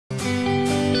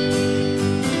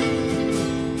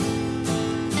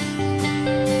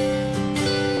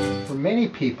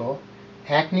people,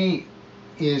 acne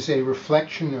is a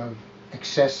reflection of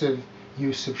excessive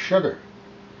use of sugar.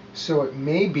 So it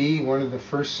may be one of the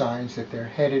first signs that they're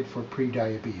headed for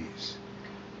prediabetes.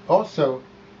 Also,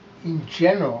 in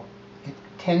general, it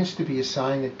tends to be a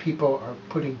sign that people are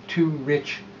putting too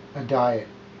rich a diet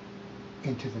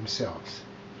into themselves.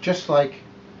 Just like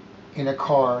in a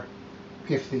car,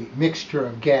 if the mixture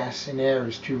of gas and air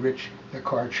is too rich, the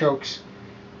car chokes.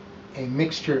 A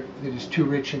mixture that is too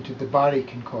rich into the body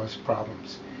can cause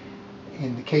problems.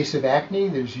 In the case of acne,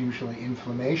 there's usually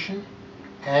inflammation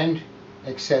and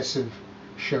excessive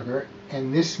sugar,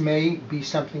 and this may be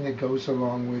something that goes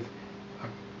along with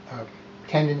a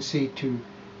tendency to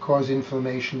cause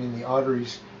inflammation in the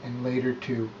arteries and later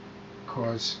to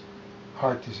cause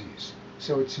heart disease.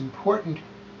 So it's important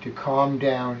to calm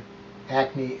down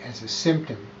acne as a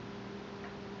symptom,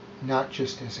 not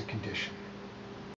just as a condition.